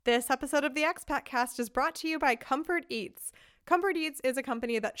This episode of the Expat Cast is brought to you by Comfort Eats. Comfort Eats is a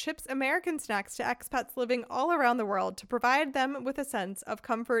company that ships American snacks to expats living all around the world to provide them with a sense of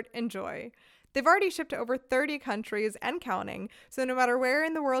comfort and joy. They've already shipped to over 30 countries and counting, so no matter where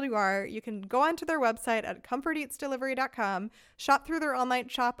in the world you are, you can go onto their website at comforteatsdelivery.com, shop through their online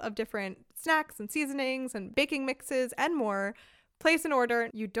shop of different snacks and seasonings and baking mixes and more, place an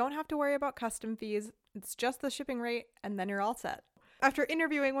order. You don't have to worry about custom fees. It's just the shipping rate, and then you're all set. After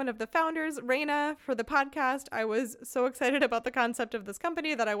interviewing one of the founders, Raina, for the podcast, I was so excited about the concept of this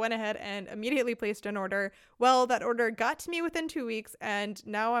company that I went ahead and immediately placed an order. Well, that order got to me within 2 weeks, and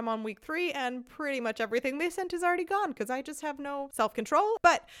now I'm on week 3, and pretty much everything they sent is already gone because I just have no self-control.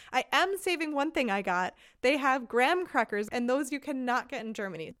 But I am saving one thing I got. They have graham crackers, and those you cannot get in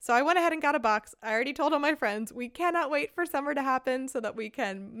Germany. So I went ahead and got a box. I already told all my friends we cannot wait for summer to happen so that we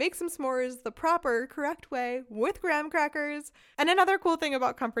can make some s'mores the proper, correct way with graham crackers. And another cool thing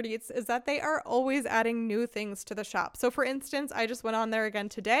about Comfort Eats is that they are always adding new things to the shop. So for instance, I just went on there again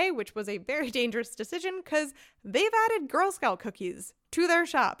today, which was a very dangerous decision because they've added Girl Scout cookies to their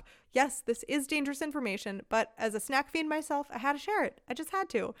shop. Yes, this is dangerous information, but as a snack fiend myself, I had to share it. I just had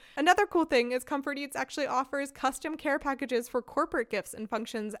to. Another cool thing is Comfort Eats actually offers custom care packages for corporate gifts and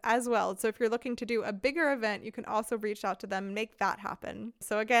functions as well. So if you're looking to do a bigger event, you can also reach out to them and make that happen.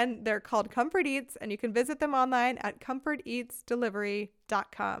 So again, they're called Comfort Eats, and you can visit them online at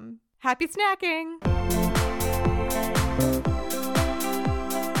comforteatsdelivery.com. Happy snacking!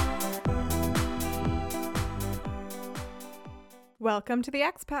 Welcome to the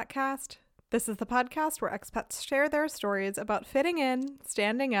Expat Cast. This is the podcast where expats share their stories about fitting in,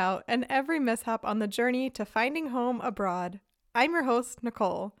 standing out, and every mishap on the journey to finding home abroad. I'm your host,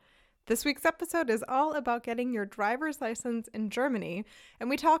 Nicole. This week's episode is all about getting your driver's license in Germany, and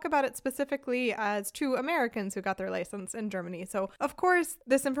we talk about it specifically as two Americans who got their license in Germany. So, of course,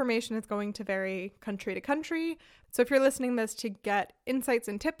 this information is going to vary country to country. So if you're listening to this to get insights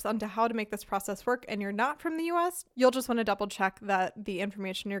and tips onto how to make this process work and you're not from the US, you'll just want to double check that the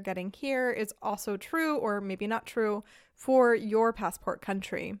information you're getting here is also true or maybe not true for your passport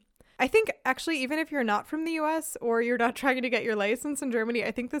country. I think actually, even if you're not from the US or you're not trying to get your license in Germany,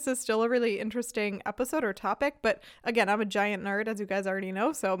 I think this is still a really interesting episode or topic. But again, I'm a giant nerd, as you guys already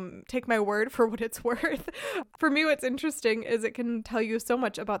know, so take my word for what it's worth. For me, what's interesting is it can tell you so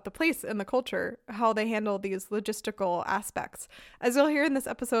much about the place and the culture, how they handle these logistical aspects. As you'll hear in this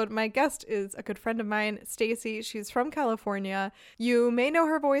episode, my guest is a good friend of mine, Stacey. She's from California. You may know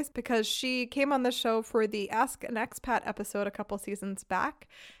her voice because she came on the show for the Ask an Expat episode a couple seasons back.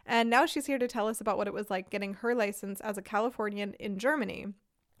 And now she's here to tell us about what it was like getting her license as a Californian in Germany.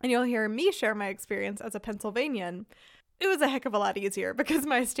 And you'll hear me share my experience as a Pennsylvanian. It was a heck of a lot easier because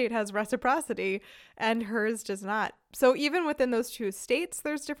my state has reciprocity and hers does not. So even within those two states,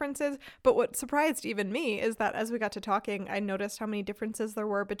 there's differences. But what surprised even me is that as we got to talking, I noticed how many differences there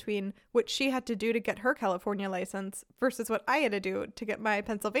were between what she had to do to get her California license versus what I had to do to get my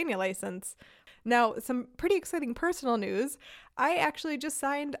Pennsylvania license. Now, some pretty exciting personal news. I actually just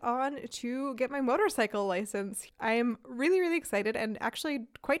signed on to get my motorcycle license. I am really, really excited and actually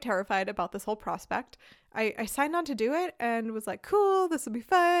quite terrified about this whole prospect. I signed on to do it and was like, cool, this will be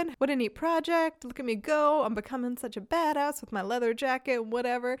fun. What a neat project. Look at me go. I'm becoming such a badass with my leather jacket and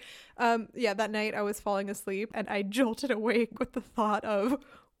whatever. That night I was falling asleep and I jolted awake with the thought of,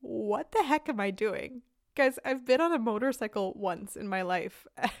 what the heck am I doing? Guys, I've been on a motorcycle once in my life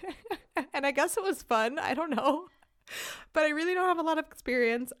and I guess it was fun. I don't know. But I really don't have a lot of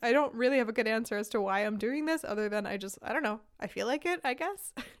experience. I don't really have a good answer as to why I'm doing this other than I don't know. I feel like it, I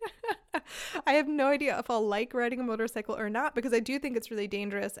guess. I have no idea if I'll like riding a motorcycle or not because I do think it's really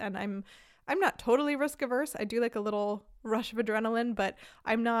dangerous and I'm not totally risk averse. I do like a little rush of adrenaline, but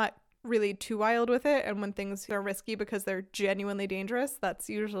I'm not really too wild with it. And when things are risky because they're genuinely dangerous, that's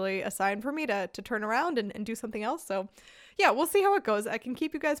usually a sign for me to turn around and do something else. So yeah, we'll see how it goes. I can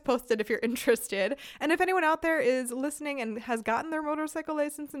keep you guys posted if you're interested. And if anyone out there is listening and has gotten their motorcycle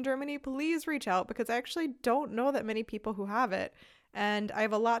license in Germany, please reach out because I actually don't know that many people who have it. And I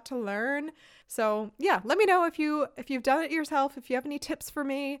have a lot to learn. So yeah, let me know if you've done it yourself, if you have any tips for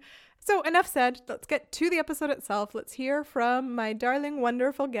me. So enough said, let's get to the episode itself. Let's hear from my darling,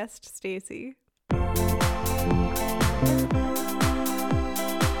 wonderful guest, Stacey.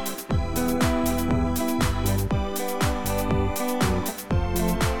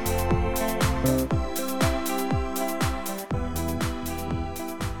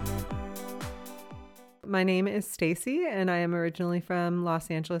 My name is Stacey, and I am originally from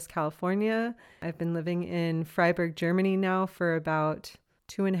Los Angeles, California. I've been living in Freiburg, Germany now for about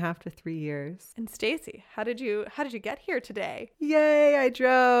 2.5 to 3 years. And Stacey, how did you get here today? Yay, I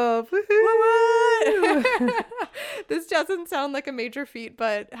drove. What? This doesn't sound like a major feat,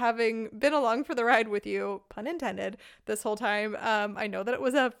 but having been along for the ride with you, pun intended, this whole time, I know that it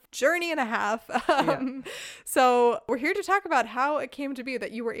was a journey and a half. So we're here to talk about how it came to be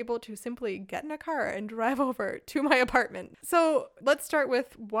that you were able to simply get in a car and drive over to my apartment. So let's start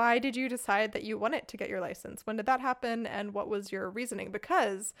with, why did you decide that you wanted to get your license? When did that happen, and what was your reasoning?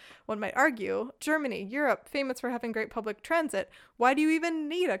 Because one might argue, Germany, Europe, famous for having great public transit. Why do you even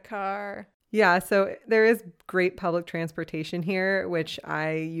need a car? Yeah, so there is great public transportation here, which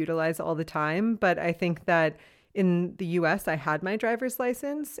I utilize all the time. But I think that in the US, I had my driver's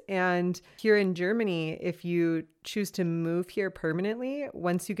license. And here in Germany, if you choose to move here permanently,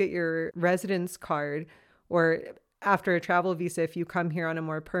 once you get your residence card, or after a travel visa, if you come here on a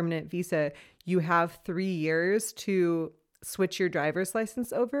more permanent visa, you have 3 years to switch your driver's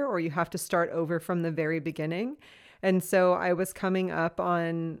license over, or you have to start over from the very beginning. And so I was coming up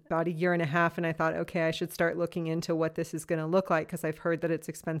on about 1.5 years, and I thought, okay, I should start looking into what this is going to look like, because I've heard that it's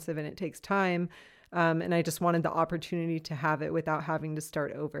expensive and it takes time. And I just wanted the opportunity to have it without having to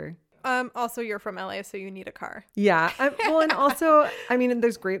start over. Also, you're from LA, so you need a car. Yeah. Well, and also, I mean,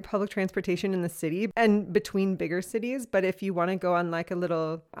 there's great public transportation in the city and between bigger cities. But if you want to go on like a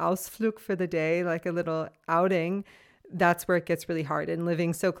little Ausflug for the day, like a little outing, that's where it gets really hard. And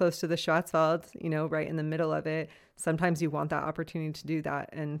living so close to the Schwarzwald, right in the middle of it, sometimes you want that opportunity to do that.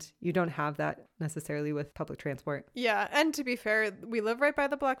 And you don't have that necessarily with public transport. Yeah. And to be fair, we live right by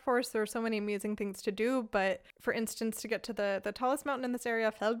the Black Forest. There are so many amazing things to do. But for instance, to get to the tallest mountain in this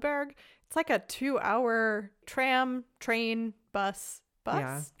area, Feldberg, it's like a 2-hour tram, train, bus,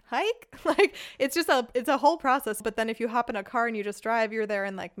 hike. Like it's a whole process. But then if you hop in a car and you just drive, you're there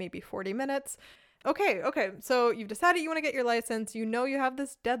in like maybe 40 minutes. Okay. So you've decided you want to get your license. You know you have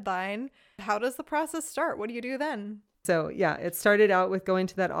this deadline. How does the process start? What do you do then? So yeah, it started out with going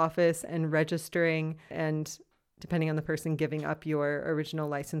to that office and registering, and depending on the person, giving up your original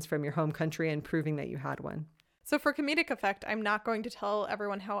license from your home country and proving that you had one. So for comedic effect, I'm not going to tell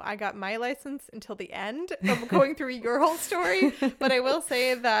everyone how I got my license until the end of going through your whole story. But I will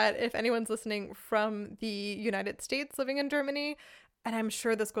say that if anyone's listening from the United States living in Germany, and I'm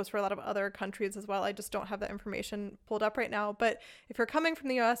sure this goes for a lot of other countries as well, I just don't have that information pulled up right now. But if you're coming from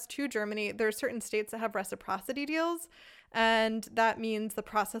the US to Germany, there are certain states that have reciprocity deals. And that means the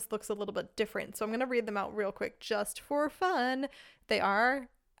process looks a little bit different. So I'm going to read them out real quick just for fun. They are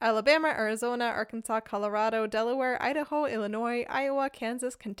Alabama, Arizona, Arkansas, Colorado, Delaware, Idaho, Illinois, Iowa,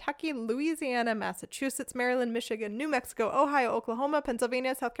 Kansas, Kentucky, Louisiana, Massachusetts, Maryland, Michigan, New Mexico, Ohio, Oklahoma,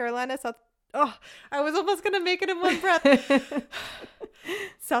 Pennsylvania, South Carolina, I was almost going to make it in one breath.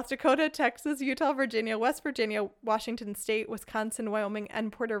 South Dakota, Texas, Utah, Virginia, West Virginia, Washington State, Wisconsin, Wyoming,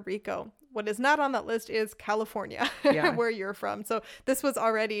 and Puerto Rico. What is not on that list is California, where you're from. So this was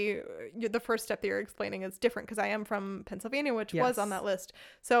already the first step that you're explaining is different, because I am from Pennsylvania, which was on that list.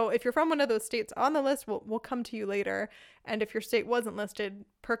 So if you're from one of those states on the list, we'll come to you later. And if your state wasn't listed,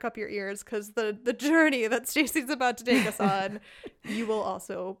 perk up your ears, because the journey that Stacey's about to take us on, you will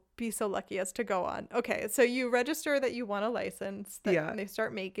also be so lucky as to go on. Okay, so you register that you want a license, and they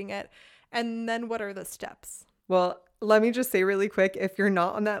start making it. And then what are the steps? Well, let me just say really quick, if you're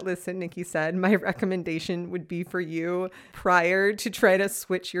not on that list that Nikki said, my recommendation would be for you prior to try to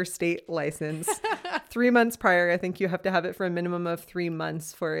switch your state license. 3 months prior, I think you have to have it for a minimum of 3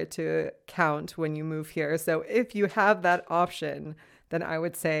 months for it to count when you move here. So if you have that option, then I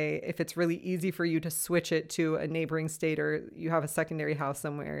would say if it's really easy for you to switch it to a neighboring state, or you have a secondary house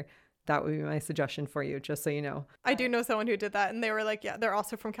somewhere, that would be my suggestion for you, just so you know. I do know someone who did that, and they were like, they're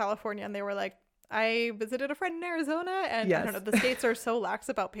also from California, and they were like, I visited a friend in Arizona, and I don't know, the states are so lax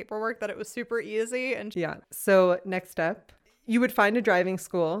about paperwork that it was super easy. And so next step, you would find a driving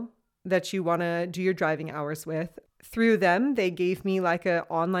school that you want to do your driving hours with. Through them, they gave me like an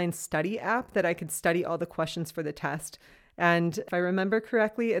online study app that I could study all the questions for the test. And if I remember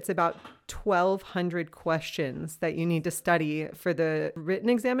correctly, it's about 1,200 questions that you need to study for the written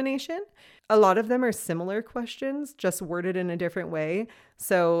examination. A lot of them are similar questions, just worded in a different way.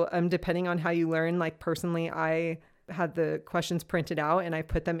 So depending on how you learn, like personally, I had the questions printed out and I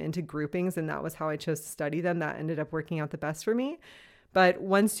put them into groupings, and that was how I chose to study them. That ended up working out the best for me. But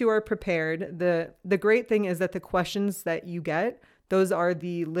once you are prepared, the great thing is that the questions that you get, those are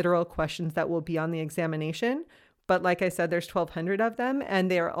the literal questions that will be on the examination. But like I said, there's 1,200 of them,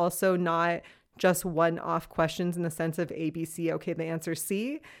 and they are also not just one-off questions in the sense of A, B, C. Okay, the answer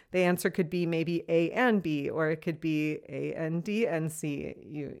C. The answer could be maybe A and B, or it could be A and D and C.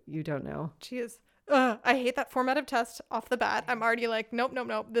 You don't know. Jeez. I hate that formative test off the bat. I'm already like, nope,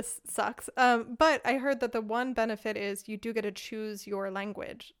 this sucks. But I heard that the one benefit is you do get to choose your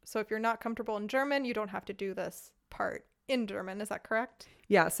language. So if you're not comfortable in German, you don't have to do this part in German. Is that correct?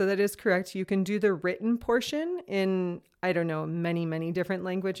 Yeah, so that is correct. You can do the written portion in, I don't know, many different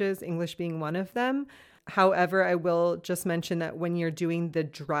languages, English being one of them. However, I will just mention that when you're doing the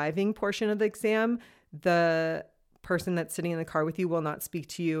driving portion of the exam, the person that's sitting in the car with you will not speak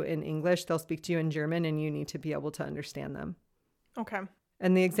to you in English. They'll speak to you in German, and you need to be able to understand them. Okay.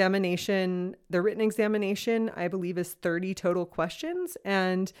 And the examination, the written examination, I believe is 30 total questions.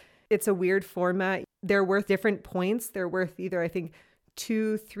 And it's a weird format. They're worth different points. They're worth either, I think,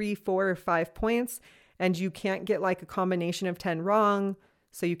 2, 3, 4, or 5 points. And you can't get like a combination of 10 wrong.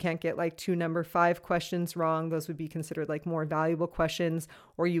 So you can't get like 2 number 5 questions wrong. Those would be considered like more valuable questions.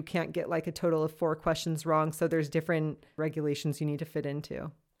 Or you can't get like a total of 4 questions wrong. So there's different regulations you need to fit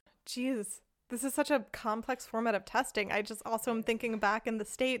into. Jeez, this is such a complex format of testing. I just also am thinking back in the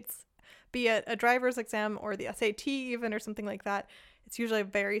States, be it a driver's exam or the SAT even or something like that. It's usually a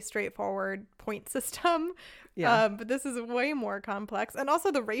very straightforward point system. Yeah. But this is way more complex. And also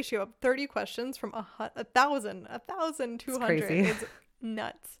the ratio of 30 questions from 1,200 is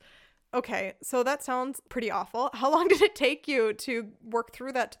nuts. Okay, so that sounds pretty awful. How long did it take you to work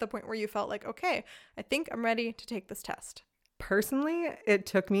through that to the point where you felt like, okay, I think I'm ready to take this test? Personally, it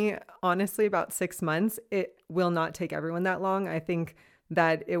took me honestly about 6 months. It will not take everyone that long. I think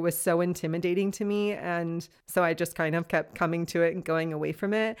that it was so intimidating to me. And so I just kind of kept coming to it and going away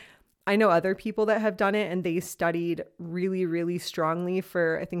from it. I know other people that have done it and they studied really strongly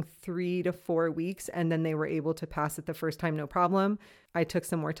for, I think, 3 to 4 weeks. And then they were able to pass it the first time, no problem. I took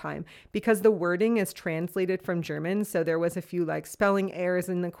some more time because the wording is translated from German. So there was a few like spelling errors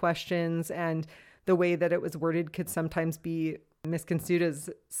in the questions, and the way that it was worded could sometimes be misconstrued as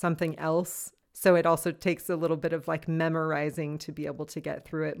something else. So it also takes a little bit of like memorizing to be able to get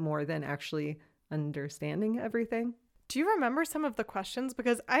through it more than actually understanding everything. Do you remember some of the questions?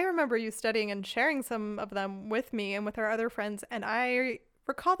 Because I remember you studying and sharing some of them with me and with our other friends, and I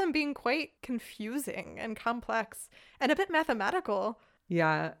recall them being quite confusing and complex and a bit mathematical.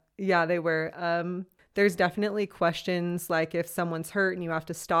 Yeah, they were. There's definitely questions like if someone's hurt and you have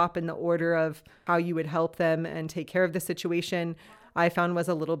to stop in the order of how you would help them and take care of the situation, I found was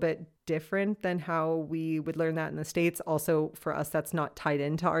a little bit different than how we would learn that in the States. Also, for us, that's not tied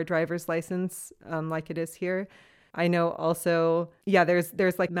into our driver's license like it is here. I know also, yeah,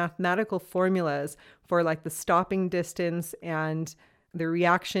 there's like mathematical formulas for like the stopping distance and the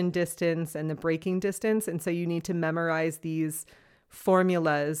reaction distance and the braking distance. And so you need to memorize these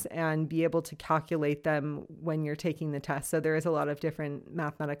formulas and be able to calculate them when you're taking the test. So there is a lot of different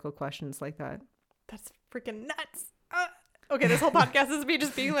mathematical questions like that. That's freaking nuts. Okay, this whole podcast is me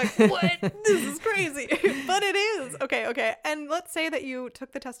just being like, what? This is crazy. But it is. Okay. And let's say that you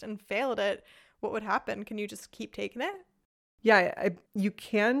took the test and failed it. What would happen? Can you just keep taking it? Yeah, you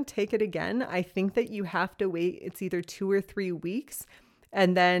can take it again. I think that you have to wait. It's either 2 or 3 weeks.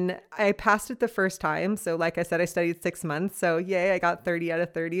 And then I passed it the first time. So like I said, I studied 6 months. So yay, I got 30 out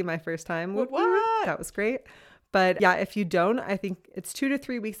of 30 my first time. What? That was great. But yeah, if you don't, I think it's 2 to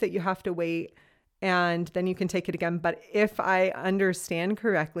 3 weeks that you have to wait. And then you can take it again. But if I understand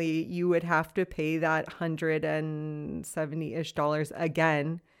correctly, you would have to pay that $170-ish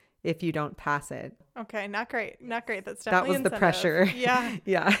again if you don't pass it. Okay, not great. That's definitely that was incentive. The pressure. Yeah.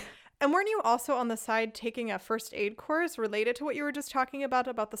 Yeah. And weren't you also on the side taking a first aid course related to what you were just talking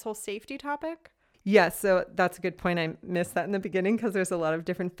about this whole safety topic? Yes, so that's a good point. I missed that in the beginning because there's a lot of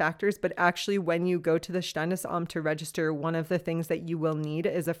different factors. But actually, when you go to the Standesamt to register, one of the things that you will need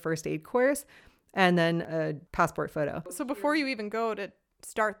is a first aid course and then a passport photo. So before you even go to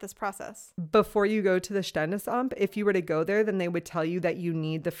start this process? Before you go to the Standesamt, if you were to go there, then they would tell you that you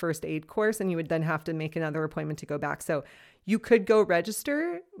need the first aid course and you would then have to make another appointment to go back. So you could go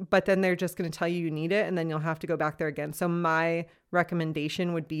register, but then they're just going to tell you need it and then you'll have to go back there again. So my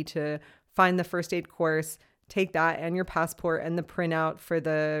recommendation would be to find the first aid course, take that and your passport and the printout for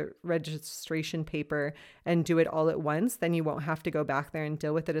the registration paper and do it all at once. Then you won't have to go back there and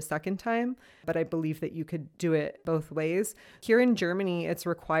deal with it a second time. But I believe that you could do it both ways. Here in Germany, it's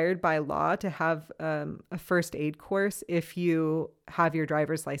required by law to have a first aid course if you have your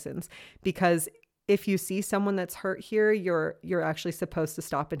driver's license, because if you see someone that's hurt here, you're actually supposed to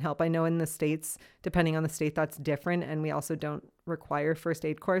stop and help. I know in the States, depending on the state, that's different. And we also don't require first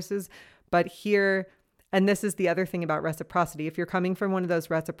aid courses. But here, and this is the other thing about reciprocity, if you're coming from one of those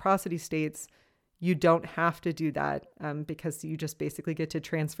reciprocity states, you don't have to do that because you just basically get to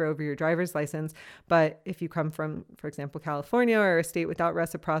transfer over your driver's license. But if you come from, for example, California or a state without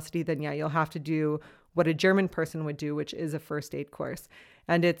reciprocity, then yeah, you'll have to do what a German person would do, which is a first aid course.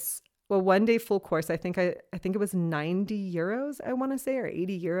 And it's a 1-day full course. I think it was 90 euros, I want to say, or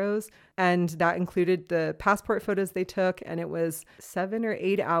 80 euros. And that included the passport photos they took. And it was 7 or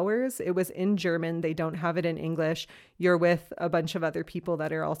 8 hours. It was in German. They don't have it in English. You're with a bunch of other people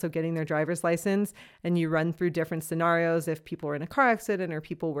that are also getting their driver's license. And you run through different scenarios if people were in a car accident or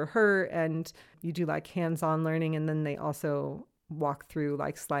people were hurt. And you do like hands-on learning. And then they also walk through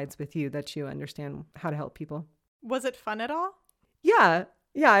like slides with you that you understand how to help people. Was it fun at all? Yeah.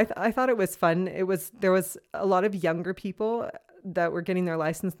 Yeah, I thought it was fun. There was a lot of younger people that were getting their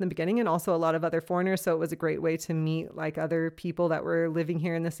license in the beginning and also a lot of other foreigners. So it was a great way to meet like other people that were living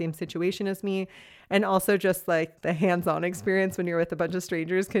here in the same situation as me. And also just like the hands-on experience when you're with a bunch of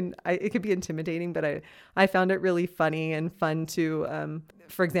strangers it could be intimidating, but I found it really funny and fun to,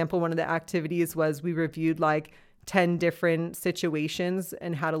 for example, one of the activities was we reviewed like 10 different situations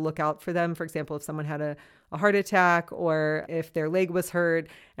and how to look out for them. For example, if someone had a heart attack or if their leg was hurt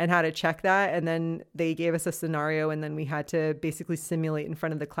and how to check that. And then they gave us a scenario and then we had to basically simulate in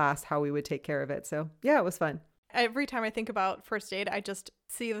front of the class how we would take care of it. So yeah, it was fun. Every time I think about first aid, I just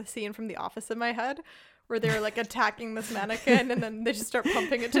see the scene from The Office in my head where they're like attacking this mannequin and then they just start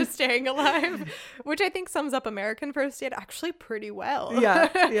pumping it to staying alive, which I think sums up American first aid actually pretty well.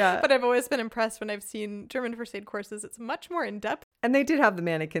 Yeah, yeah. But I've always been impressed when I've seen German first aid courses. It's much more in depth. And they did have the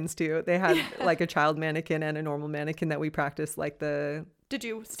mannequins too. They had like a child mannequin and a normal mannequin that we practiced like the Did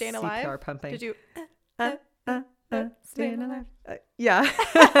you staying alive? CPR pumping. Did you staying alive? Yeah.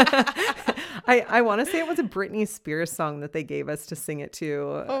 I want to say it was a Britney Spears song that they gave us to sing it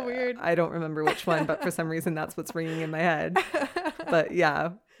to. Oh, weird. I don't remember which one, but for some reason that's what's ringing in my head. But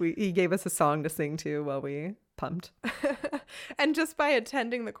yeah, he gave us a song to sing to while we pumped. And just by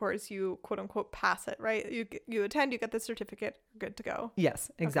attending the course, you quote unquote pass it, right? You attend, you get the certificate, good to go.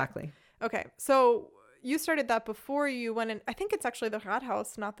 Yes, exactly. Okay. So you started that before you went in. I think it's actually the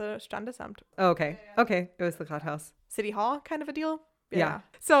Rathaus, not the Standesamt. Oh, okay. Okay. It was the Rathaus. City Hall kind of a deal. Yeah.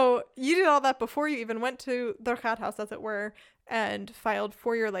 So you did all that before you even went to the Rathaus, as it were, and filed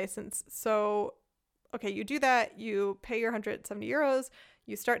for your license. So, okay, you do that. You pay your 170 euros.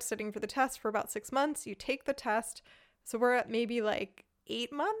 You start studying for the test for about 6 months. You take the test. So we're at maybe like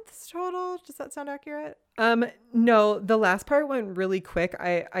 8 months total. Does that sound accurate? No, the last part went really quick.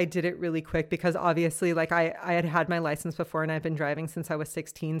 I did it really quick because obviously like I had my license before and I've been driving since I was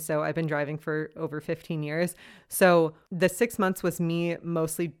 16. So I've been driving for over 15 years. So the 6 months was me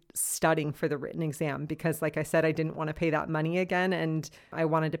mostly studying for the written exam because like I said, I didn't want to pay that money again. And I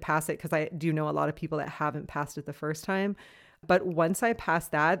wanted to pass it because I do know a lot of people that haven't passed it the first time. But once I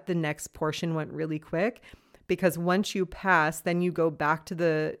passed that, the next portion went really quick. Because once you pass, then you go back to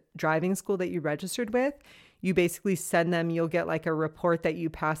the driving school that you registered with. You basically send them, you'll get like a report that you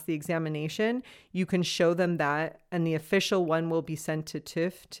passed the examination. You can show them that. And the official one will be sent to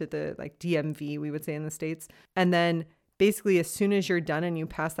TÜV, to the like DMV, we would say in the States. And then basically as soon as you're done and you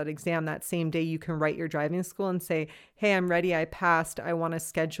pass that exam, that same day you can write your driving school and say, hey, I'm ready. I passed. I want to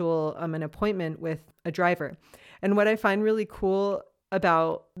schedule an appointment with a driver. And what I find really cool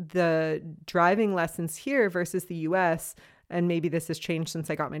about the driving lessons here versus the US, and maybe this has changed since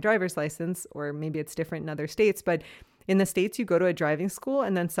I got my driver's license, or maybe it's different in other states, but in the States, you go to a driving school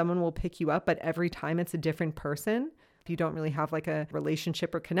and then someone will pick you up, but every time it's a different person. You don't really have like a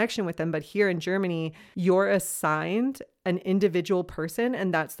relationship or connection with them. But here in Germany, you're assigned an individual person,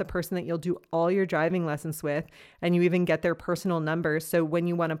 and that's the person that you'll do all your driving lessons with. And you even get their personal number. So when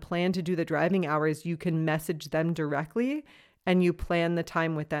you want to plan to do the driving hours, you can message them directly and you plan the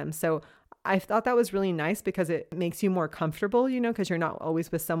time with them. So I thought that was really nice because it makes you more comfortable, because you're not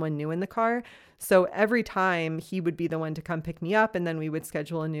always with someone new in the car. So every time he would be the one to come pick me up and then we would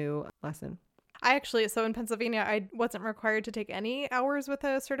schedule a new lesson. So in Pennsylvania, I wasn't required to take any hours with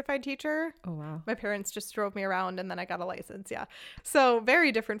a certified teacher. Oh, wow. My parents just drove me around and then I got a license. Yeah. So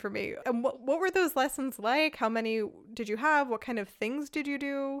very different for me. And what were those lessons like? How many did you have? What kind of things did you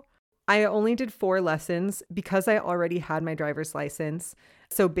do? I only did 4 lessons because I already had my driver's license.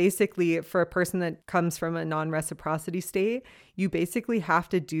 So basically, for a person that comes from a non-reciprocity state, you basically have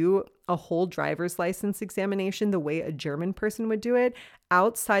to do a whole driver's license examination the way a German person would do it,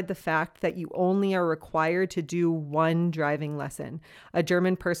 outside the fact that you only are required to do 1 driving lesson. A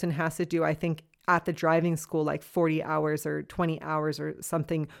German person has to do, I think, at the driving school, like 40 hours or 20 hours or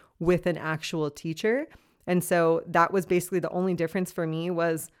something with an actual teacher. And so that was basically the only difference for me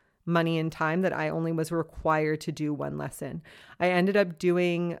was money and time that I only was required to do one lesson. I ended up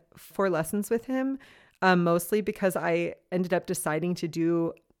doing 4 lessons with him, mostly because I ended up deciding to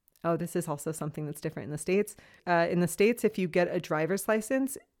do, oh, this is also something that's different in the States. In the States, if you get a driver's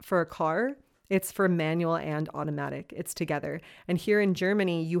license for a car, it's for manual and automatic. It's together. And here in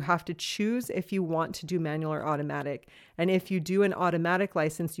Germany, you have to choose if you want to do manual or automatic. And if you do an automatic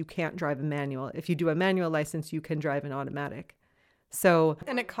license, you can't drive a manual. If you do a manual license, you can drive an automatic. So,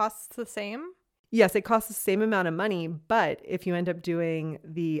 And it costs the same? yes, it costs the same amount of money, but if you end up doing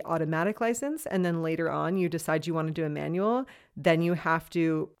the automatic license and then later on you decide you want to do a manual, then you have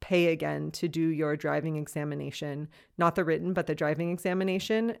to pay again to do your driving examination, not the written, but the driving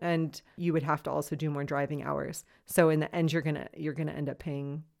examination. And you would have to also do more driving hours. So in the end, you're gonna end up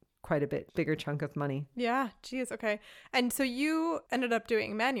paying quite a bit bigger chunk of money. Yeah, geez, okay. And so you ended up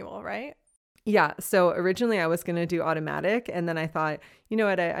doing manual, right? Yeah. So originally I was going to do automatic. And then I thought, you know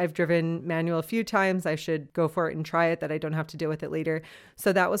what, I've driven manual a few times. I should go for it and try it, that I don't have to deal with it later.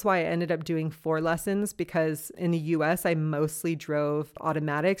 So that was why I ended up doing 4 lessons, because in the US, I mostly drove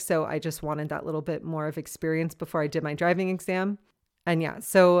automatic. So I just wanted that little bit more of experience before I did my driving exam. And yeah,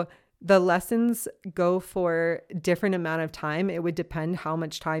 so the lessons go for different amount of time. It would depend how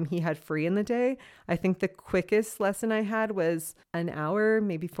much time he had free in the day. I think the quickest lesson I had was an hour,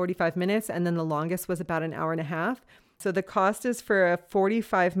 maybe 45 minutes. And then the longest was about an hour and a half. So the cost is for a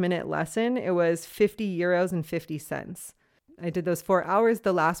 45-minute lesson. It was 50 euros and 50 cents. I did those 4 hours.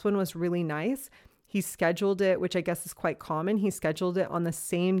 The last one was really nice. He scheduled it, which I guess is quite common. He scheduled it on the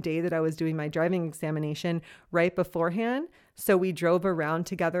same day that I was doing my driving examination right beforehand. So we drove around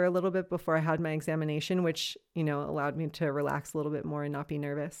together a little bit before I had my examination, which, you know, allowed me to relax a little bit more and not be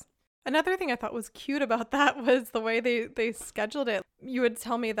nervous. Another thing I thought was cute about that was the way they scheduled it. You would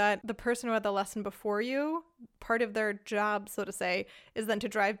tell me that the person who had the lesson before you, part of their job, so to say, is then to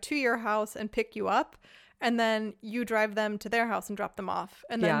drive to your house and pick you up. And then you drive them to their house and drop them off.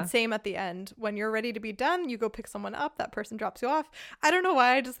 And then same at the end. When you're ready to be done, you go pick someone up. That person drops you off. I don't know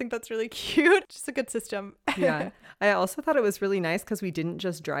why. I just think that's really cute. Just a good system. Yeah. I also thought it was really nice because we didn't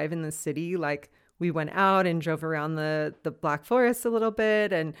just drive in the city. Like, we went out and drove around the Black Forest a little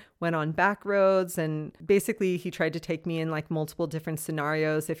bit and went on back roads. And basically, he tried to take me in like multiple different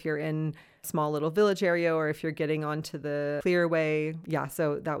scenarios. If you're in a small little village area or if you're getting onto the clearway. Yeah.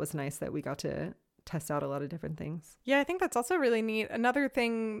 So that was nice that we got to test out a lot of different things. Yeah, I think that's also really neat. Another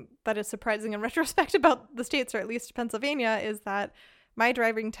thing that is surprising in retrospect about the States, or at least Pennsylvania, is that my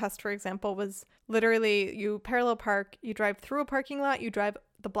driving test, for example, was literally you parallel park, you drive through a parking lot, you drive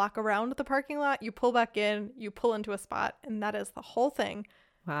the block around the parking lot, you pull back in, you pull into a spot, and that is the whole thing.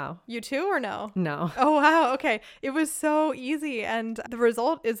 Wow. You too, or no? No. Oh, wow. Okay. It was so easy. And the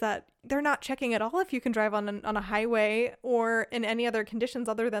result is that they're not checking at all if you can drive on a highway or in any other conditions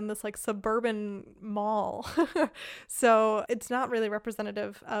other than this like suburban mall. So it's not really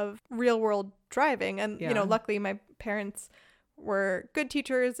representative of real world driving. And, you know, luckily my parents were good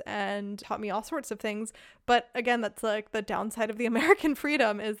teachers and taught me all sorts of things. But again, that's like the downside of the American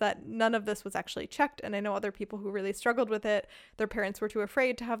freedom, is that none of this was actually checked. And I know other people who really struggled with it. Their parents were too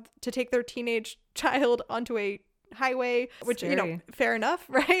afraid to take their teenage child onto a highway, which, Scary. you know, fair enough,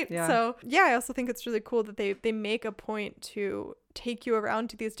 right? Yeah. So yeah, I also think it's really cool that they make a point to take you around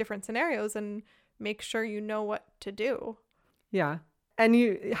to these different scenarios and make sure you know what to do. Yeah. And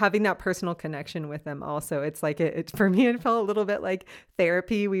you having that personal connection with them also. It's like, for me, it felt a little bit like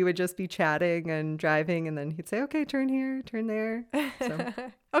therapy. We would just be chatting and driving, and then he'd say, okay, turn here, turn there. So.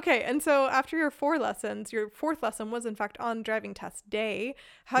 Okay. And so after your 4 lessons, your 4th lesson was in fact on driving test day.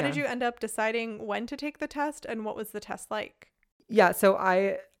 How did you end up deciding when to take the test, and what was the test like? Yeah. So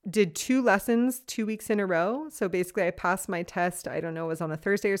I did 2 lessons 2 weeks in a row. So basically I passed my test. I don't know, it was on a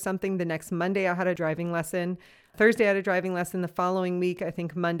Thursday or something. The next Monday I had a driving lesson. Thursday I had a driving lesson. The following week, I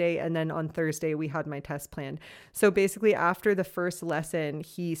think Monday. And then on Thursday we had my test planned. So basically after the first lesson,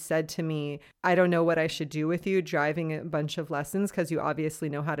 he said to me, I don't know what I should do with you driving a bunch of lessons because you obviously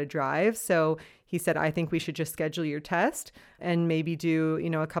know how to drive. So he said, I think we should just schedule your test and maybe do, you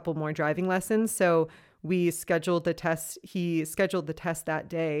know, a couple more driving lessons. So we scheduled the test. He scheduled the test that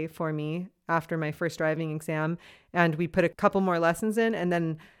day for me after my first driving exam. And we put a couple more lessons in. And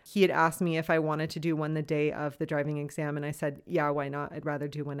then he had asked me if I wanted to do one the day of the driving exam. And I said, yeah, why not? I'd rather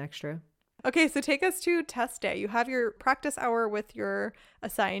do one extra. Okay, so take us to test day. You have your practice hour with your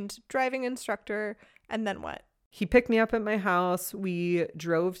assigned driving instructor. And then what? he picked me up at my house. We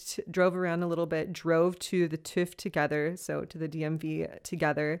drove around a little bit, drove to the TÜV together, so to the DMV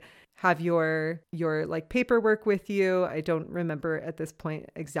together. Have your like paperwork with you. I don't remember at this point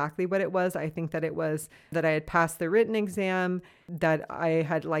exactly what it was. I think that it was that I had passed the written exam, that I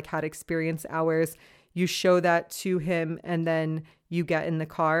had had experience hours. You show that to him and then you get in the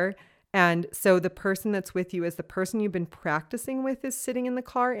car. And so the person that's with you is the person you've been practicing with is sitting in the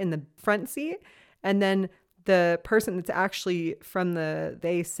car in the front seat. And then the person that's actually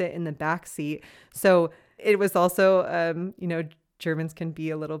they sit in the back seat. So it was also, Germans can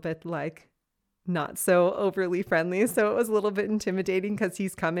be a little bit not so overly friendly. So it was a little bit intimidating because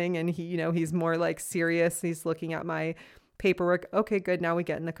he's coming and he's more serious. He's looking at my paperwork. Okay, good. Now we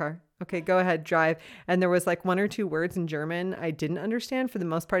get in the car. Okay, go ahead, drive. And there was one or two words in German I didn't understand. For the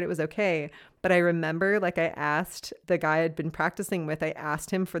most part, it was okay. But I remember I asked the guy I'd been practicing with, I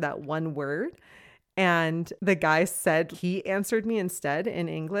asked him for that one word. And the guy said, he answered me instead in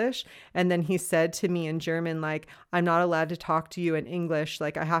English. And then he said to me in German, I'm not allowed to talk to you in English.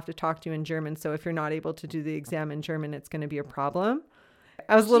 I have to talk to you in German. So if you're not able to do the exam in German, it's going to be a problem.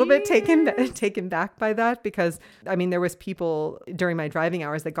 I was a little bit taken back by that because, there was people during my driving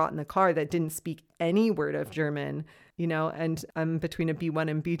hours that got in the car that didn't speak any word of German, and I'm between a B1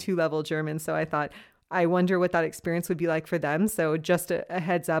 and B2 level German. So I thought, I wonder what that experience would be like for them. So just a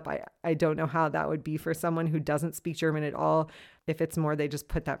heads up, I don't know how that would be for someone who doesn't speak German at all. If it's more they just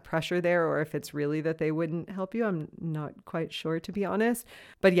put that pressure there, or if it's really that they wouldn't help you. I'm not quite sure, to be honest.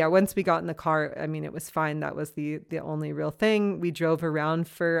 But yeah, once we got in the car, it was fine. That was the only real thing. We drove around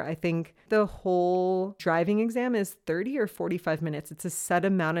for, I think the whole driving exam is 30 or 45 minutes. It's a set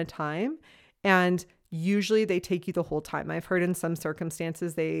amount of time. And usually they take you the whole time. I've heard in some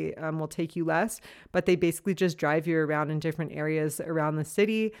circumstances they will take you less, but they basically just drive you around in different areas around the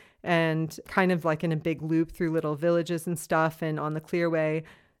city and kind of in a big loop through little villages and stuff and on the clearway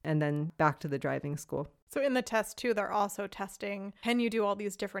and then back to the driving school. So in the test too, they're also testing, can you do all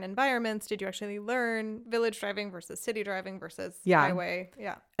these different environments? Did you actually learn village driving versus city driving versus highway?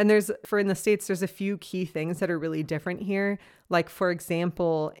 Yeah. And in the States, there's a few key things that are really different here. For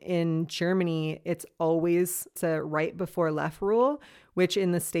example, in Germany, it's always a right before left rule, which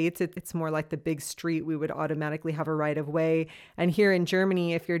in the States, it's more like the big street. We would automatically have a right of way. And here in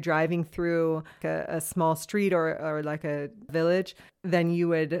Germany, if you're driving through a small street or a village, then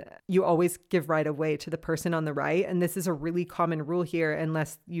you always give right of way to the person on the right. And this is a really common rule here,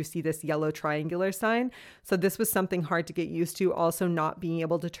 unless you see this yellow triangular sign. So this was something hard to get used to. Also not being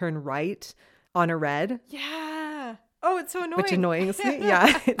able to turn right on a red. Yeah. Oh, it's so annoying. Which annoys me.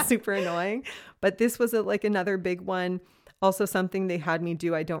 Yeah, it's super annoying. But this was another big one. Also something they had me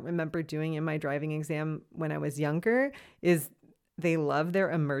do, I don't remember doing in my driving exam when I was younger, is they love their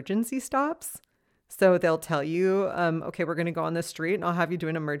emergency stops. So they'll tell you, okay, we're going to go on the street and I'll have you do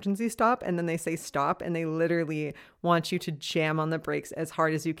an emergency stop. And then they say stop and they literally want you to jam on the brakes as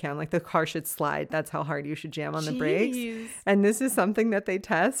hard as you can. The car should slide. That's how hard you should jam on the brakes. And this is something that they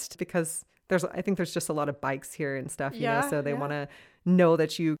test because I think there's just a lot of bikes here and stuff, so they want to know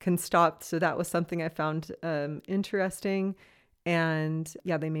that you can stop. So that was something I found interesting. And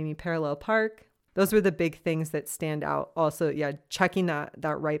yeah, they made me parallel park. Those were the big things that stand out. Also, yeah, checking that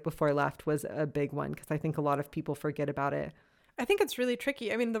right before left was a big one because I think a lot of people forget about it. I think it's really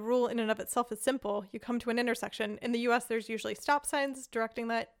tricky. The rule in and of itself is simple. You come to an intersection. In the US, there's usually stop signs directing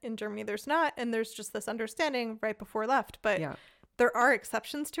that. In Germany, there's not. And there's just this understanding right before left. But there are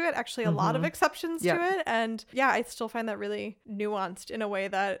exceptions to it, actually a lot of exceptions to it. And I still find that really nuanced in a way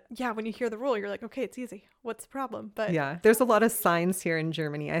that, when you hear the rule, you're like, okay, it's easy. What's the problem? But yeah, there's a lot of signs here in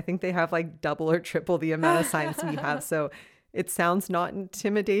Germany. I think they have double or triple the amount of signs we have. So it sounds not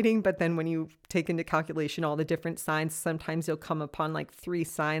intimidating, but then when you take into calculation all the different signs, sometimes you'll come upon 3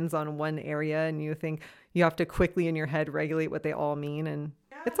 signs on one area and you think you have to quickly in your head regulate what they all mean. And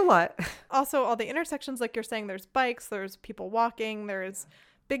it's a lot. Also, all the intersections, like you're saying, there's bikes, there's people walking, there's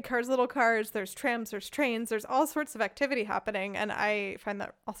big cars, little cars, there's trams, there's trains, there's all sorts of activity happening. And I find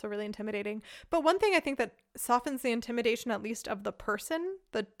that also really intimidating. But one thing I think that softens the intimidation, at least of the person,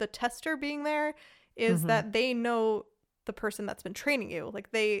 the tester being there, is that they know the person that's been training you.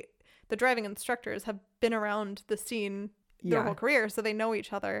 The driving instructors have been around the scene their whole career, so they know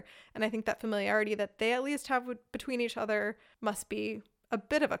each other. And I think that familiarity that they at least have between each other must be a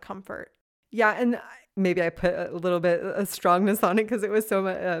bit of a comfort. Yeah, and maybe I put a little bit of strongness on it because it was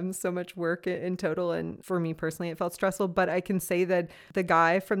so much work in total. And for me personally, it felt stressful. But I can say that the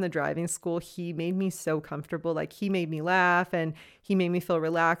guy from the driving school, he made me so comfortable. He made me laugh and he made me feel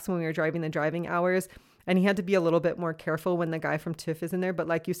relaxed when we were driving the driving hours. And he had to be a little bit more careful when the guy from TIFF is in there. But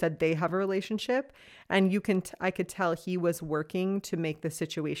like you said, they have a relationship. And I could tell he was working to make the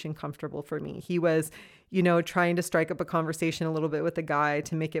situation comfortable for me. He was, trying to strike up a conversation a little bit with the guy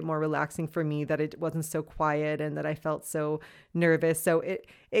to make it more relaxing for me, that it wasn't so quiet and that I felt so nervous. So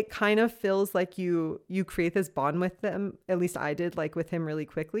it kind of feels like you create this bond with them. At least I did, like with him, really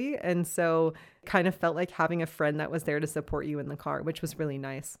quickly. And so kind of felt like having a friend that was there to support you in the car, which was really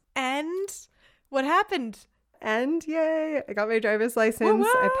nice. And what happened? And yay, I got my driver's license. Woo-woo!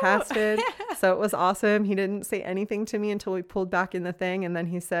 I passed it. So it was awesome. He didn't say anything to me until we pulled back in the thing. And then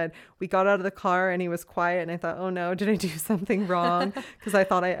he said, we got out of the car and he was quiet. And I thought, oh no, did I do something wrong? Because I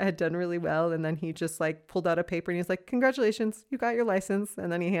thought I had done really well. And then he just like pulled out a paper and he was like, congratulations, you got your license.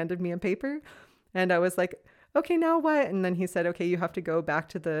 And then he handed me a paper. And I was like, okay, now what? And then he said, okay, you have to go back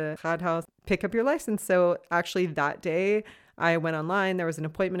to the house, pick up your license. So actually that day, I went online, there was an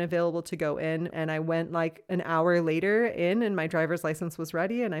appointment available to go in, and I went like an hour later in and my driver's license was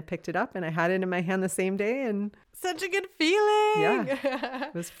ready and I picked it up and I had it in my hand the same day. And such a good feeling. Yeah,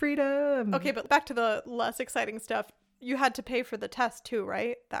 it was freedom. Okay, but back to the less exciting stuff. You had to pay for the test too,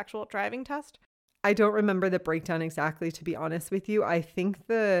 right? The actual driving test? I don't remember the breakdown exactly, to be honest with you. I think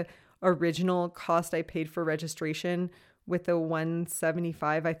the original cost I paid for registration with the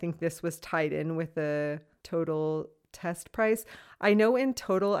 $175, I think this was tied in with the total test price. I know in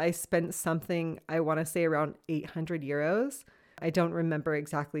total I spent something, I want to say around 800 euros. I don't remember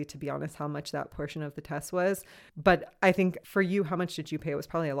exactly, to be honest, how much that portion of the test was. But I think for you, how much did you pay? It was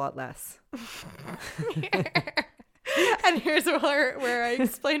probably a lot less. And here's where I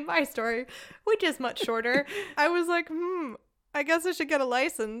explain my story, which is much shorter. I was like, I guess I should get a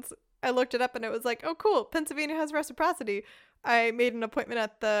license. I looked it up and it was like, oh, cool. Pennsylvania has reciprocity. I made an appointment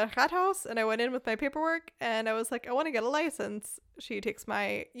at the Rathaus and I went in with my paperwork and I was like, I want to get a license. She takes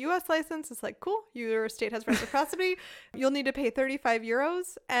my US license. It's like, cool. Your state has reciprocity. You'll need to pay 35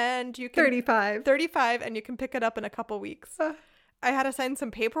 euros and you can 35 and you can pick it up in a couple weeks. I had to sign some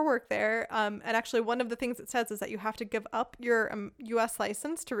paperwork there. And actually one of the things it says is that you have to give up your US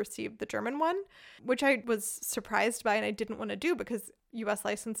license to receive the German one, which I was surprised by and I didn't want to do because US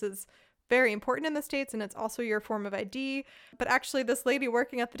license is very important in the States and it's also your form of ID. But actually this lady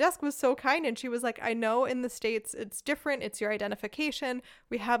working at the desk was so kind and she was like, I know in the States it's different. It's your identification.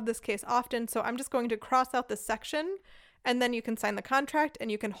 We have this case often. So I'm just going to cross out this section and then you can sign the contract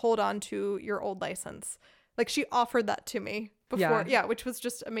and you can hold on to your old license. Like she offered that to me before. Yeah, which was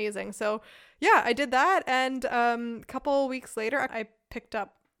just amazing. So yeah, I did that. And a couple weeks later, I picked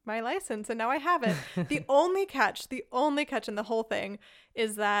up my license and now I have it. The only catch in the whole thing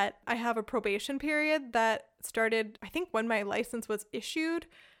is that I have a probation period that started, I think, when my license was issued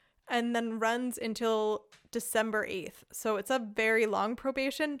and then runs until December 8th. So it's a very long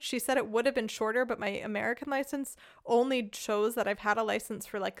probation. She said it would have been shorter, but my American license only shows that I've had a license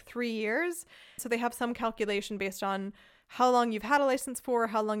for like 3 years. So they have some calculation based on how long you've had a license for,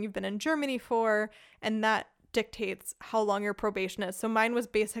 how long you've been in Germany for, and that dictates how long your probation is. So mine was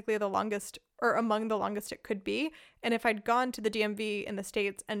basically the longest or among the longest it could be. And if I'd gone to the DMV in the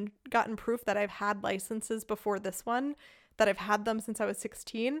States and gotten proof that I've had licenses before this one, that I've had them since I was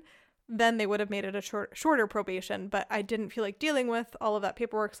 16, then they would have made it a shorter probation. But I didn't feel like dealing with all of that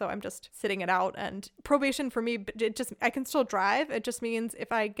paperwork, so I'm just sitting it out. And probation for me, I can still drive. It just means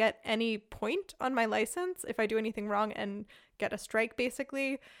if I get any point on my license, if I do anything wrong and get a strike,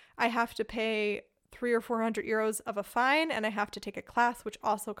 basically, I have to pay 300 or 400 euros of a fine, and I have to take a class, which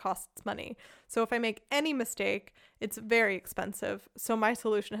also costs money. So if I make any mistake, it's very expensive. So my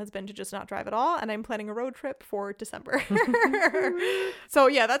solution has been to just not drive at all, and I'm planning a road trip for December. So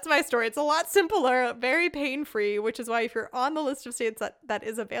yeah, that's my story. It's a lot simpler, very pain-free, which is why if you're on the list of states that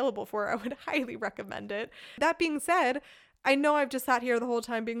is available for, I would highly recommend it. That being said, I know I've just sat here the whole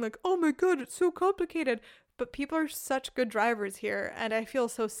time being like, oh my God, it's so complicated. But people are such good drivers here, and I feel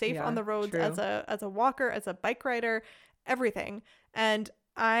so safe on the roads as a walker, as a bike rider, everything. And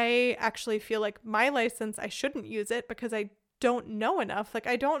I actually feel like my license, I shouldn't use it because I don't know enough. Like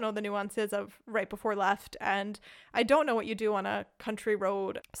I don't know the nuances of right before left, and I don't know what you do on a country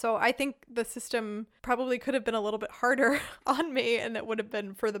road. So I think the system probably could have been a little bit harder on me, and it would have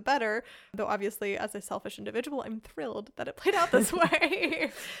been for the better. Though obviously as a selfish individual, I'm thrilled that it played out this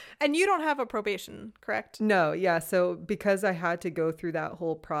way. And you don't have a probation, correct? No, yeah. So because I had to go through that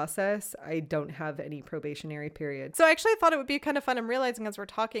whole process, I don't have any probationary period. So I actually thought it would be kind of fun. I'm realizing as we're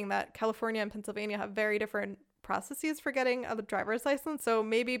talking that California and Pennsylvania have very different processes for getting a driver's license. So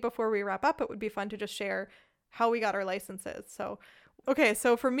maybe before we wrap up, it would be fun to just share how we got our licenses. So Okay,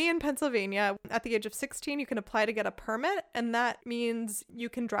 so for me in Pennsylvania, at the age of 16, you can apply to get a permit, and that means you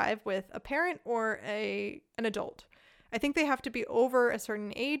can drive with a parent or an adult. I think they have to be over a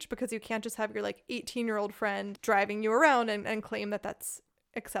certain age because you can't just have your like 18-year-old friend driving you around and claim that that's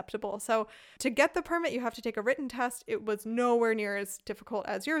acceptable. So to get the permit, you have to take a written test. It was nowhere near as difficult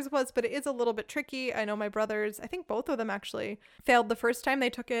as yours was, but it is a little bit tricky. I know my brothers, I think both of them actually failed the first time they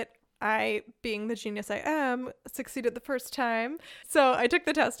took it. I, being the genius I am, succeeded the first time. So I took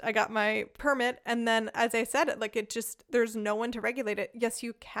the test, I got my permit, and then as I said, there's no one to regulate it. Yes,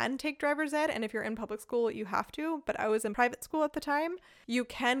 you can take driver's ed, and if you're in public school, you have to, but I was in private school at the time. You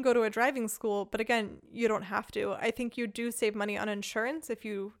can go to a driving school, but again, you don't have to. I think you do save money on insurance if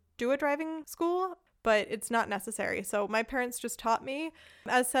you do a driving school, but it's not necessary. So my parents just taught me.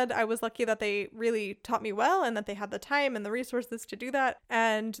 As said, I was lucky that they really taught me well and that they had the time and the resources to do that.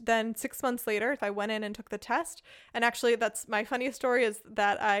 And then 6 months later, I went in and took the test. And actually, that's my funny story, is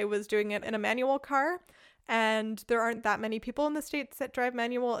that I was doing it in a manual car. And there aren't that many people in the States that drive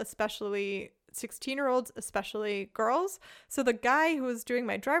manual, especially 16-year-olds, especially girls. So the guy who was doing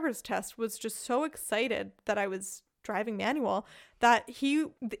my driver's test was just so excited that I was driving manual that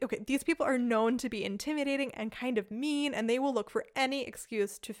these people are known to be intimidating and kind of mean, and they will look for any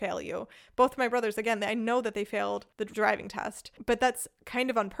excuse to fail you. Both my brothers, again, I know that they failed the driving test, but that's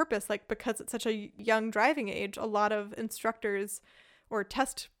kind of on purpose, like because it's such a young driving age, a lot of instructors or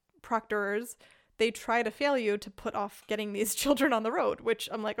test proctorers, they try to fail you to put off getting these children on the road, which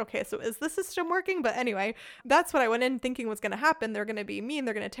I'm like, okay, so is the system working? But anyway, that's what I went in thinking was going to happen. They're going to be mean.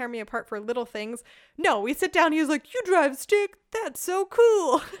 They're going to tear me apart for little things. No, we sit down. He was like, you drive stick. That's so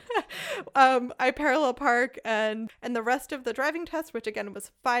cool. I parallel park and the rest of the driving test, which again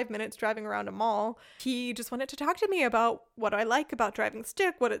was 5 minutes driving around a mall, he just wanted to talk to me about what I like about driving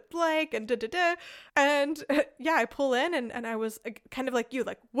stick, what it's like, and da-da-da. And yeah, I pull in and I was kind of like you,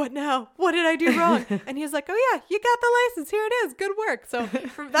 like, what now? What did I do wrong? And he's like, oh yeah, you got the license. Here it is. Good work. So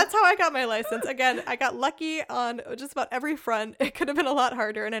that's how I got my license. Again, I got lucky on just about every front. It could have been a lot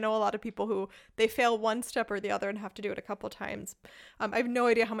harder. And I know a lot of people who they fail one step or the other and have to do it a couple times. I have no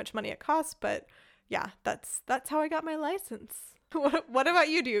idea how much money it costs, but yeah, that's how I got my license. What about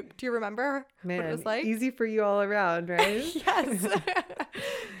you? Do you remember what it was like? Easy for you all around, right? Yes.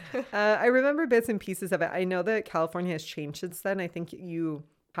 I remember bits and pieces of it. I know that California has changed since then. I think you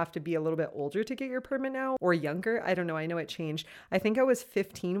have to be a little bit older to get your permit now, or younger. I don't know. I know it changed. I think I was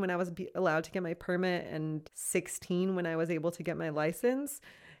 15 when I was allowed to get my permit and 16 when I was able to get my license.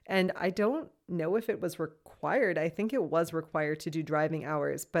 And I don't know if it was required. I think it was required to do driving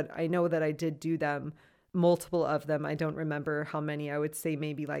hours, but I know that I did do them, multiple of them. I don't remember how many. I would say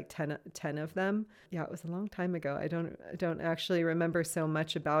maybe like 10 of them. Yeah, it was a long time ago. I don't actually remember so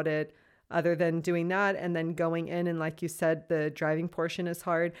much about it other than doing that and then going in. And like you said, the driving portion is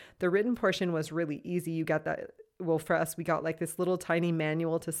hard. The written portion was really easy. You got that. Well, for us, we got like this little tiny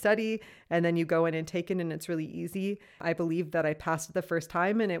manual to study, and then you go in and take it, and it's really easy. I believe that I passed it the first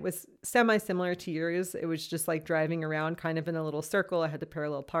time, and it was semi-similar to yours. It was just like driving around kind of in a little circle. I had to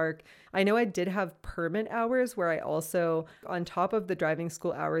parallel park. I know I did have permit hours where I also, on top of the driving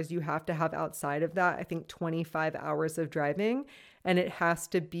school hours, you have to have outside of that, I think 25 hours of driving, and it has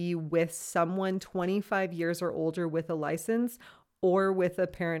to be with someone 25 years or older with a license, or with a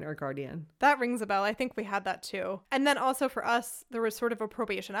parent or guardian. That rings a bell. I think we had that too. And then also for us, there was sort of a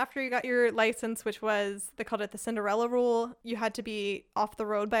probation after you got your license, which was, they called it the Cinderella rule. You had to be off the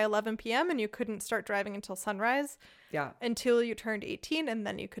road by 11 p.m. and you couldn't start driving until sunrise. Yeah. Until you turned 18, and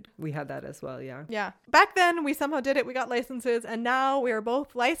then you could. We had that as well, yeah. Yeah. Back then, we somehow did it. We got licenses, and now we are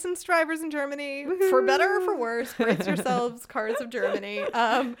both licensed drivers in Germany. Woo-hoo! For better or for worse. Brace yourselves, cars of Germany.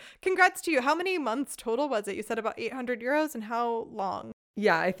 Congrats to you. How many months total was it? You said about 800 euros, and how long?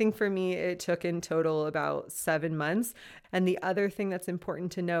 Yeah, I think for me, it took in total about 7 months. And the other thing that's important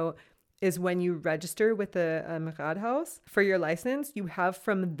to know is when you register with the Rathaus for your license, you have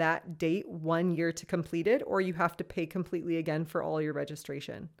from that date 1 year to complete it, or you have to pay completely again for all your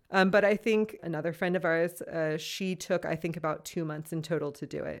registration. But I think another friend of ours, she took, I think, about 2 months in total to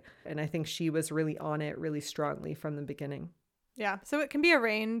do it. And I think she was really on it really strongly from the beginning. Yeah, so it can be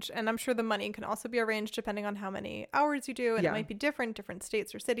arranged, and I'm sure the money can also be arranged depending on how many hours you do, and It might be different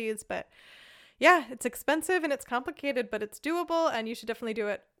states or cities, but yeah, it's expensive and it's complicated, but it's doable, and you should definitely do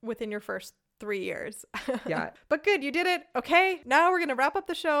it within your first 3 years. Yeah. But good, you did it. Okay, now we're going to wrap up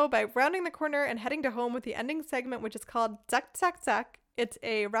the show by rounding the corner and heading to home with the ending segment, which is called Zack, Zack, Zack. It's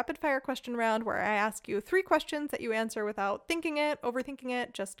a rapid fire question round where I ask you 3 questions that you answer without thinking it, overthinking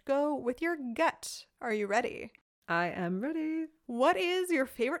it. Just go with your gut. Are you ready? I am ready. What is your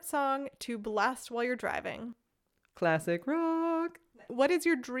favorite song to blast while you're driving? Classic rock. What is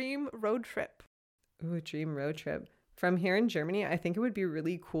your dream road trip? Ooh, dream road trip. From here in Germany, I think it would be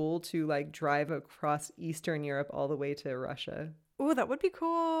really cool to like drive across Eastern Europe all the way to Russia. Ooh, that would be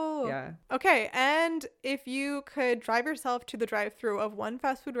cool. Yeah. Okay, and if you could drive yourself to the drive-thru of one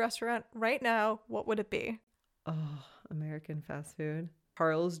fast food restaurant right now, what would it be? Oh, American fast food.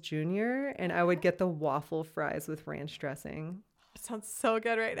 Carl's Jr. And I would get the waffle fries with ranch dressing. It sounds so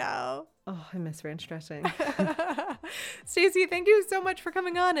good right now. Oh, I miss ranch dressing. Stacey, thank you so much for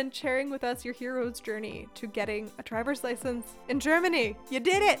coming on and sharing with us your hero's journey to getting a driver's license in Germany. You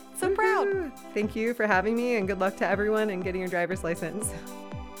did it. So proud. Thank you for having me, and good luck to everyone in getting your driver's license.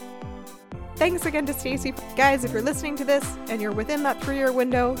 Thanks again to Stacey. Guys, if you're listening to this and you're within that 3-year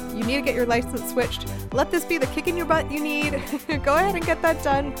window, you need to get your license switched. Let this be the kick in your butt you need. Go ahead and get that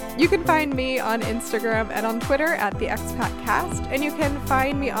done. You can find me on Instagram and on Twitter at the ExpatCast, and you can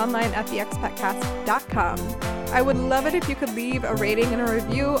find me online at theexpatcast.com. I would love it if you could leave a rating and a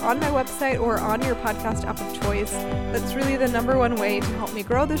review on my website or on your podcast app of choice. That's really the number one way to help me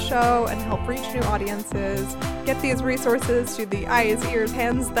grow the show and help reach new audiences, get these resources to the eyes, ears,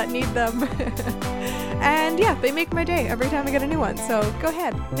 hands that need them. And yeah, they make my day every time I get a new one. So go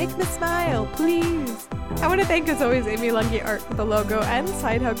ahead, make me smile, please. I want to thank, as always, Amy Lungi Art for the logo and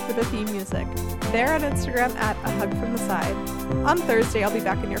Side Hug for the theme music. They're on Instagram at A Hug From The Side. On Thursday, I'll be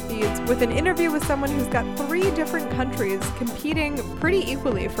back in your feeds with an interview with someone who's got 3 different countries competing pretty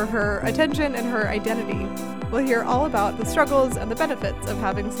equally for her attention and her identity. We'll hear all about the struggles and the benefits of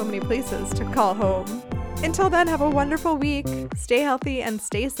having so many places to call home. Until then, have a wonderful week. Stay healthy and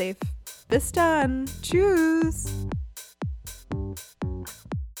stay safe. Bis dann. Tschüss.